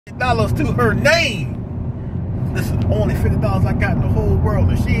$50 to her name. This is only $50 I got in the whole world.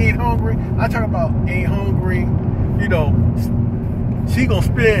 And she ain't hungry. I talk about ain't hungry. You know, she gonna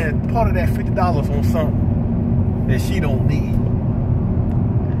spend part of that $50 on something that she don't need.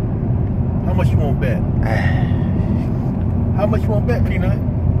 How much you want to bet? How much you want to bet, Peanut?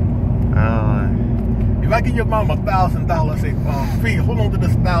 If I give your mom $1,000, say, Fee, hold on to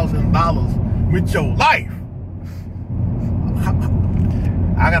this $1,000 with your life.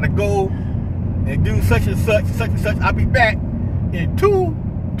 I gotta go and do such and such, such and such. I'll be back in two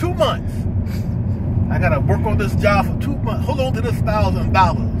months. I gotta work on this job for 2 months. Hold on to this $1,000.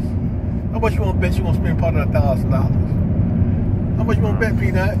 How much you want to bet you gonna spend part of that $1,000? How much you want to bet,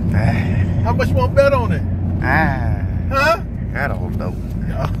 Peanut? How much you want to bet on it? Huh? I don't know.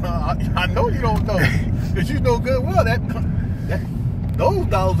 I know you don't know, because you know good well that those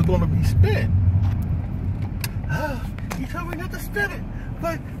dollars are going to be spent. He told me not to spend it,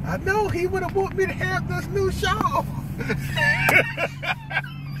 but I know he would have wanted me to have this new shawl.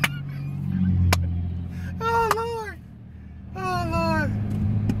 Oh Lord, oh Lord.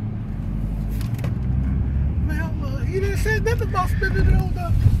 Well, he didn't say nothing about spending it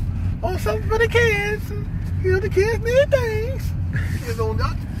on something for the kids. You know, the kids need things. You know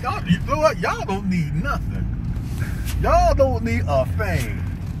what? Y'all don't need nothing. Y'all don't need a thing.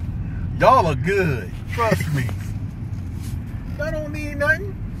 Y'all are good. Trust me. Y'all don't need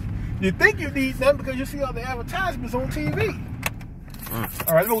nothing. You think you need nothing because you see all the advertisements on TV.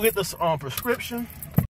 All right, we'll get this prescription.